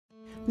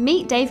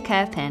Meet Dave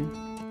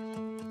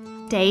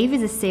Kerpen. Dave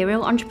is a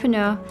serial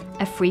entrepreneur,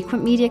 a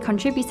frequent media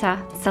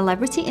contributor,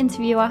 celebrity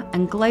interviewer,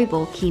 and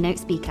global keynote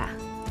speaker.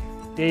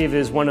 Dave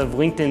is one of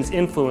LinkedIn's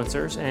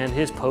influencers, and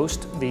his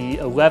post, the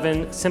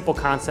 11 Simple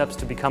Concepts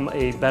to Become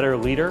a Better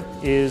Leader,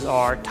 is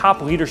our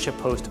top leadership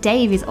post.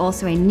 Dave is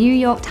also a New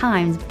York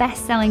Times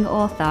best-selling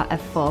author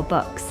of 4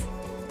 books.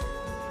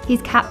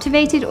 He's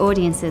captivated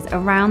audiences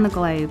around the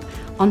globe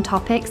on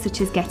topics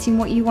such as getting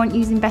what you want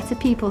using better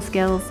people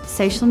skills,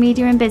 social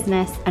media and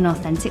business, and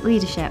authentic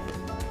leadership.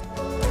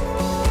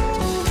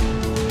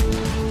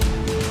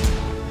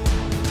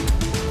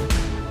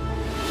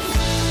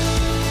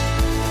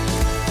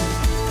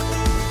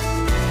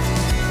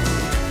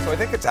 I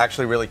think it's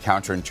actually really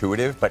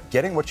counterintuitive, but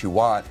getting what you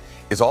want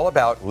is all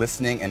about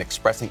listening and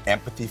expressing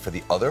empathy for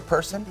the other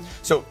person.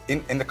 So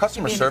in the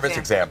customer service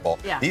example,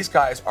 these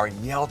guys are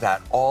yelled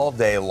at all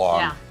day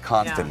long,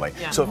 constantly.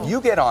 So if you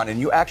get on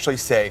and you actually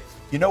say,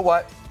 you know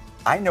what?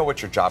 I know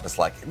what your job is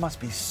like. It must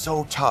be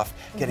so tough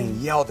getting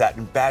yelled at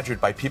and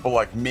badgered by people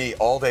like me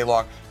all day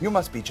long. You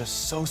must be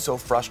just so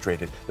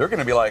frustrated. They're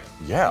gonna be like,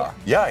 yeah,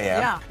 I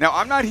am. Now,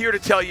 I'm not here to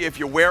tell you if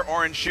you wear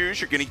orange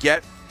shoes, you're gonna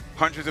get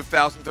hundreds of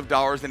thousands of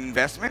dollars in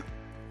investment.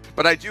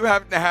 But I do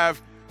happen to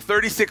have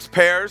 36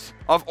 pairs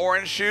of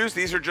orange shoes.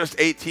 These are just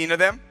 18 of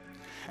them.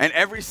 And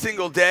every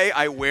single day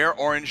I wear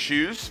orange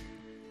shoes.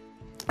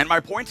 And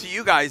my point to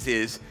you guys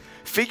is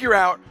figure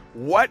out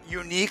what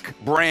unique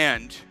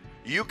brand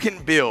you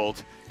can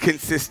build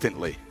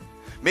consistently.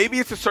 Maybe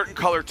it's a certain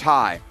color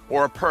tie,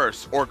 or a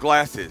purse, or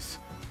glasses,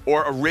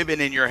 or a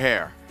ribbon in your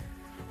hair,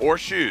 or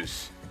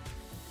shoes,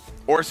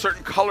 or a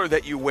certain color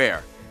that you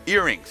wear,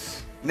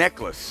 earrings,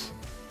 necklace,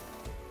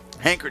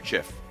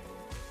 handkerchief.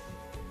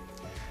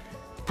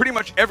 Pretty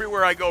much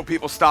everywhere I go,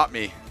 people stop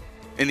me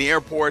in the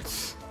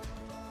airports,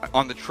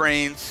 on the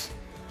trains,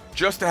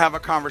 just to have a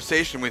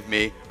conversation with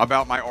me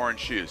about my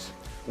orange shoes.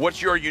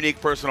 What's your unique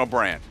personal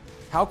brand?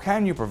 How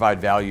can you provide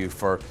value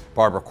for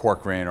Barbara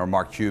Corcoran or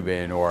Mark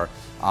Cuban or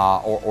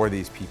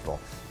these people?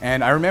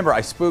 And I remember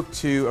I spoke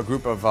to a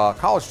group of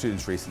college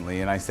students recently,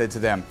 and I said to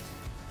them,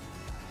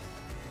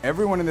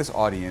 everyone in this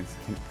audience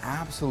can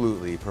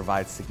absolutely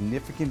provide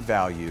significant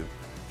value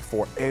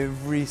for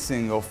every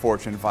single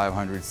Fortune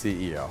 500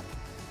 CEO.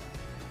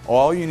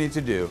 All you need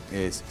to do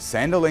is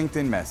send a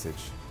LinkedIn message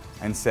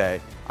and say,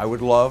 I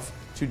would love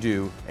to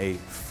do a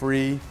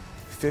free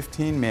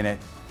 15-minute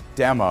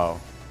demo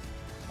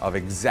of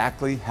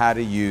exactly how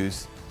to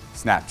use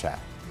Snapchat.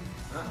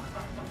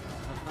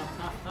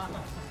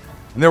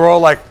 And they were all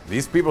like,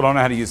 these people don't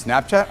know how to use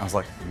Snapchat? I was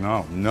like,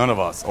 no, none of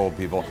us old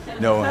people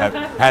know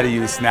how to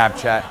use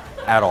Snapchat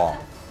at all.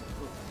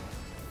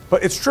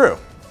 But it's true.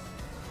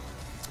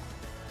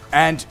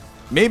 And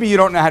maybe you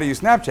don't know how to use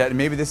Snapchat, and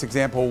maybe this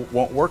example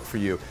won't work for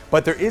you,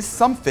 but there is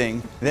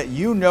something that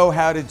you know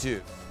how to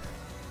do.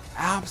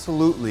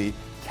 Absolutely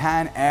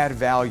can add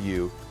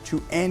value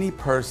to any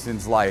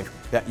person's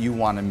life that you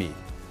want to meet.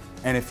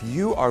 And if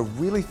you are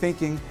really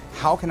thinking,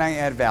 how can I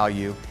add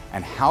value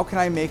and how can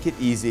I make it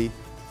easy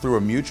through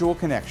a mutual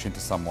connection to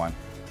someone,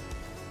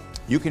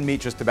 you can meet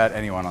just about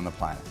anyone on the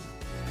planet.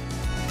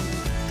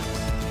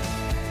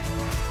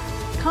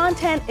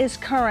 Content is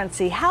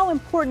currency. How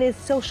important is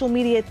social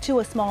media to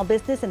a small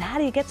business, and how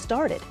do you get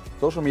started?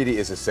 Social media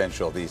is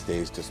essential these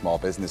days to small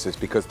businesses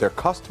because their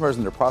customers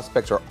and their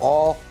prospects are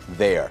all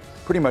there.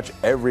 Pretty much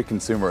every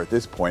consumer at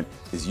this point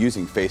is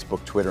using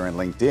Facebook, Twitter, and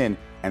LinkedIn,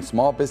 and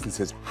small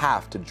businesses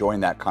have to join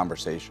that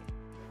conversation.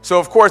 So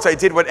of course I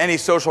did what any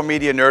social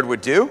media nerd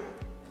would do.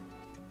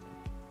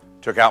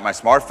 Took out my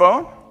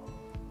smartphone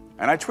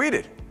and I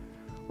tweeted,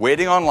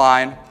 waiting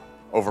online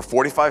over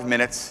 45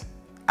 minutes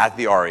at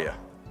the Aria.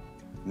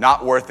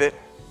 Not worth it,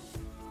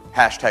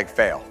 hashtag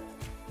fail.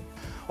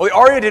 Well, the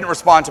Aria didn't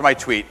respond to my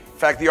tweet. In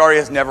fact, the Aria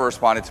has never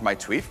responded to my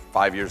tweet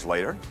 5 years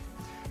later.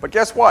 But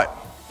guess what?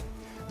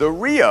 The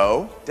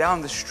Rio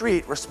down the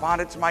street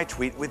responded to my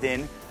tweet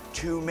within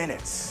 2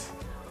 minutes.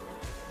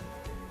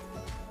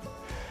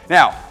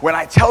 Now, when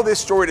I tell this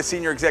story to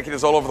senior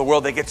executives all over the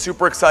world, they get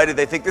super excited.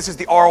 They think this is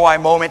the ROI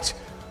moment.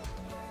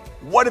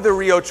 What did the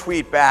Rio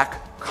tweet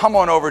back? Come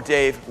on over,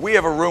 Dave. We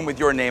have a room with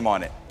your name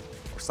on it.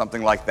 Or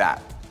something like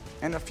that.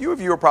 And a few of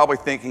you are probably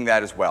thinking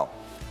that as well.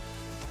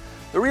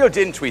 The Rio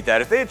didn't tweet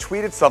that. If they had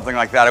tweeted something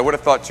like that, I would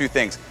have thought 2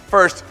 things.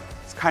 First,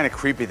 it's kind of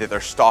creepy that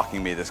they're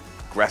stalking me this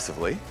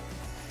aggressively.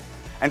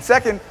 And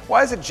second,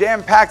 why is it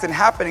jam-packed and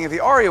happening at the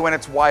Aria when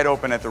it's wide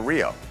open at the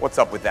Rio? What's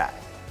up with that?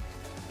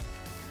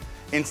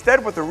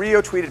 Instead, what the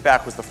Rio tweeted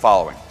back was the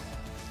following.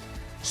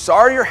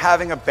 Sorry you're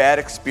having a bad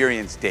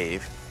experience,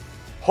 Dave.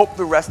 Hope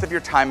the rest of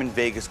your time in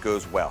Vegas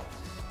goes well.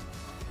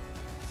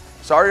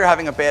 Sorry you're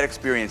having a bad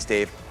experience,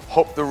 Dave.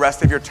 Hope the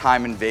rest of your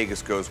time in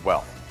Vegas goes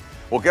well.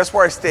 Well, guess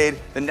where I stayed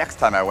the next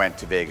time I went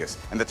to Vegas,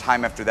 and the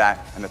time after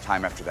that, and the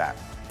time after that.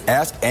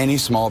 Ask any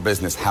small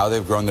business how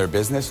they've grown their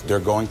business. They're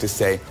going to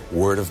say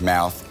word of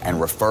mouth and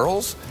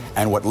referrals.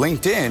 And what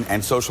LinkedIn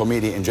and social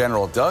media in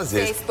general does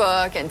is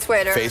Facebook and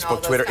Twitter.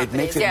 Facebook, Twitter. It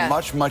makes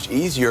it much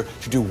easier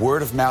to do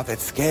word of mouth at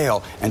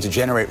scale and to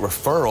generate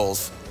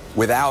referrals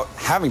without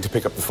having to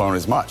pick up the phone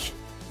as much.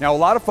 Now, a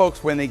lot of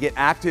folks, when they get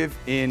active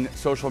in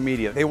social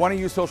media, they want to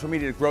use social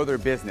media to grow their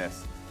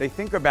business. They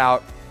think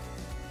about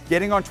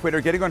getting on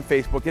Twitter, getting on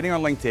Facebook, getting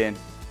on LinkedIn,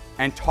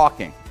 and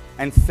talking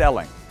and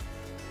selling.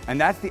 And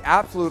that's the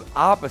absolute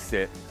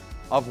opposite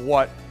of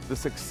what the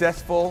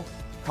successful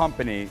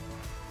company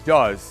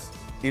does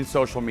in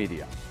social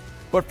media.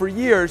 But for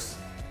years,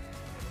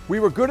 we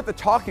were good at the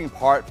talking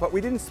part, but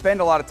we didn't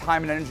spend a lot of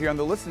time and energy on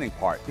the listening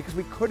part because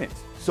we couldn't.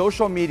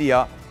 Social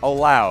media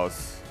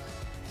allows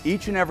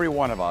each and every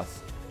one of us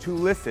to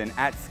listen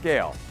at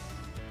scale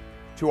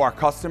to our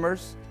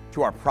customers,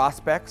 to our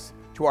prospects,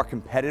 to our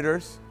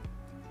competitors,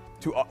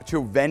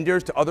 to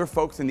vendors, to other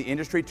folks in the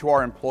industry, to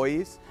our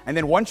employees. And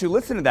then once you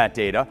listen to that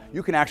data,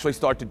 you can actually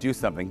start to do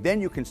something.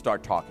 Then you can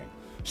start talking.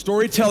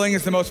 Storytelling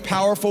is the most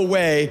powerful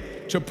way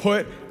to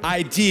put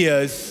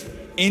ideas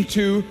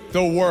into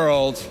the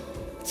world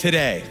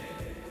today.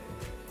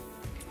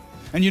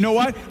 And you know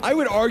what? I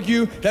would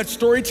argue that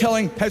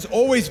storytelling has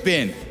always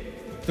been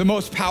the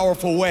most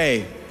powerful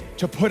way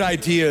to put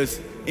ideas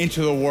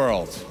into the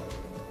world.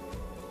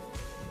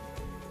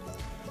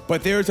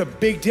 But there's a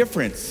big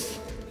difference.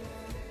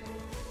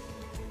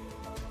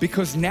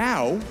 Because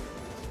now,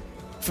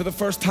 for the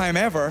first time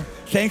ever,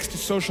 thanks to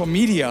social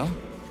media,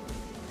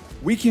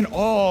 we can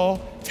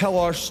all tell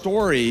our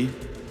story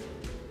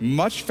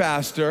much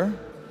faster,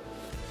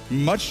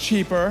 much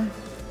cheaper,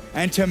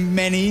 and to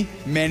many,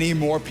 many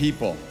more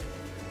people.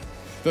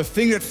 The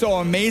thing that's so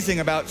amazing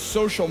about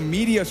social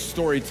media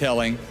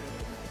storytelling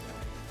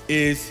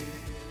is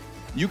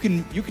you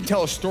can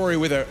tell a story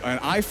with an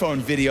iPhone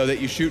video that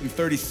you shoot in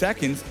 30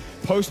 seconds,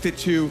 post it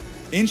to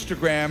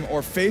Instagram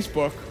or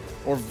Facebook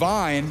or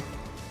Vine,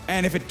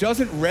 and if it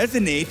doesn't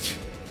resonate,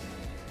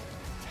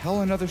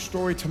 tell another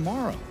story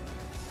tomorrow.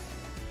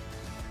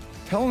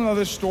 Tell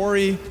another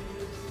story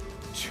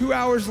 2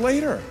 hours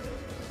later.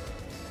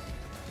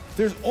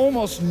 There's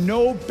almost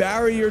no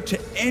barrier to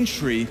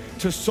entry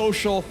to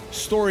social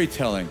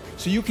storytelling,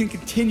 so you can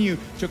continue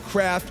to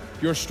craft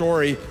your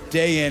story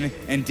day in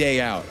and day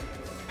out.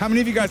 How many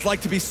of you guys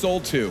like to be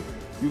sold to?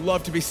 You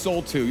love to be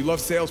sold to. You love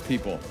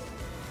salespeople.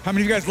 How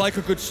many of you guys like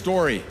a good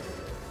story?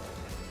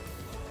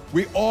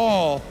 We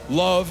all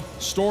love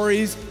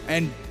stories,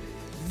 and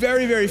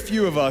very, very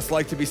few of us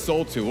like to be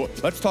sold to.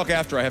 Let's talk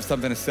after I have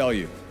something to sell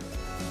you.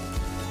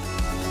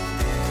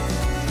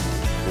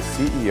 The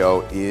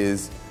CEO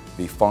is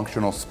the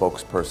functional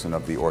spokesperson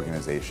of the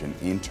organization,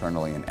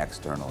 internally and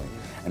externally.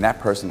 And that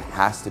person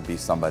has to be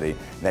somebody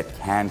that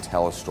can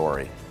tell a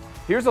story.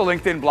 Here's a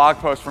LinkedIn blog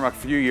post from a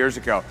few years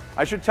ago.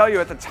 I should tell you,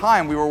 at the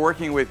time, we were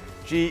working with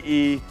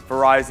GE,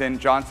 Verizon,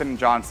 Johnson &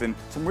 Johnson,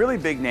 some really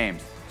big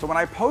names. So when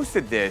I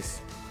posted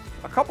this,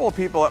 a couple of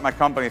people at my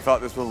company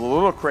thought this was a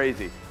little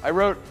crazy. I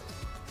wrote,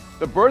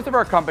 "The birth of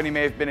our company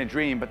may have been a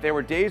dream, but there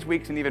were days,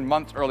 weeks, and even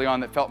months early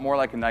on that felt more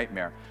like a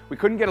nightmare. We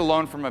couldn't get a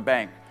loan from a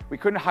bank. We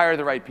couldn't hire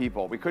the right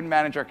people. We couldn't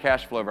manage our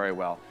cash flow very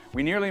well.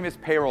 We nearly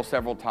missed payroll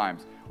several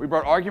times. We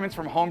brought arguments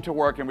from home to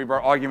work, and we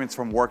brought arguments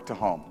from work to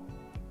home."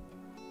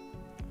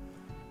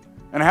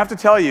 And I have to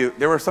tell you,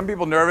 there were some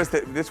people nervous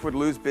that this would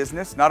lose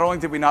business. Not only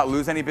did we not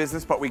lose any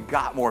business, but we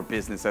got more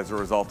business as a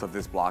result of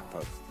this blog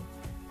post.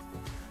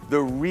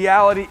 The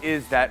reality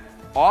is that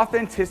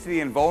authenticity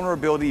and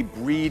vulnerability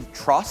breed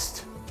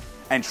trust,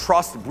 and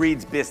trust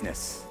breeds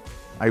business.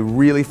 I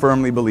really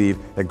firmly believe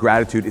that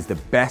gratitude is the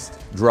best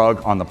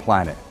drug on the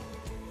planet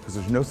because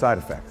there's no side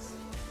effects.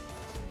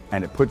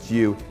 And it puts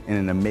you in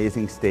an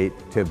amazing state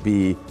to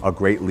be a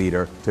great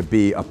leader, to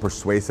be a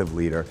persuasive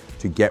leader,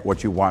 to get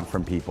what you want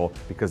from people,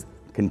 because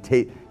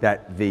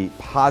that the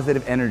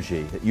positive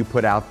energy that you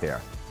put out there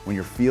when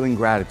you're feeling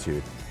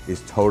gratitude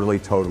is totally,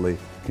 totally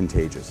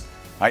contagious.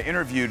 I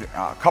interviewed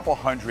a couple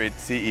hundred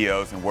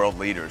CEOs and world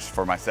leaders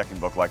for my second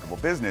book, Likeable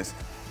Business,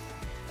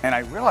 and I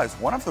realized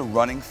one of the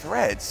running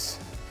threads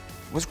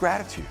was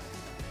gratitude.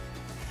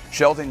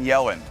 Sheldon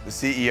Yellen, the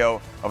CEO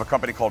of a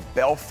company called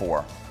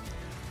Belfor,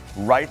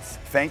 writes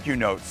thank you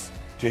notes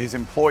to his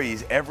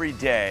employees every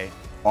day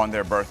on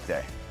their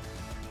birthday.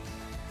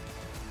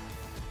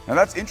 Now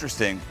that's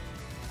interesting,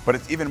 but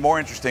it's even more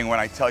interesting when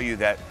I tell you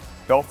that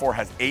Belfor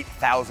has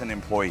 8,000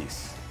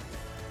 employees.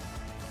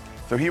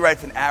 So he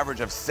writes an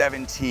average of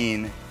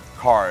 17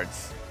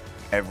 cards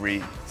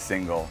every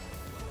single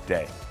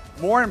day.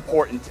 More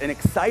important and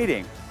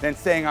exciting than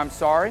saying I'm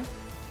sorry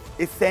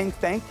is saying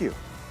thank you.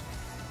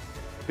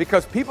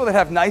 Because people that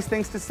have nice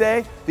things to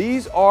say,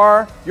 these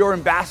are your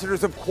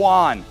ambassadors of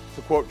Quan,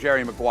 to quote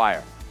Jerry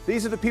Maguire.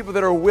 These are the people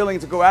that are willing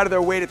to go out of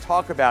their way to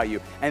talk about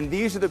you. And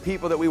these are the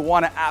people that we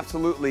want to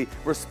absolutely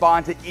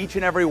respond to each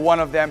and every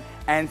one of them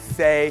and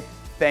say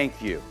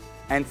thank you.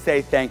 And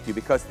say thank you,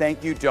 because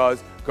thank you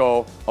does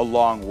go a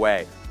long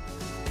way.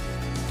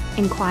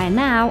 Inquire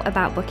now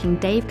about booking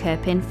Dave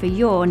Kerpen for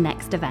your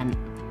next event.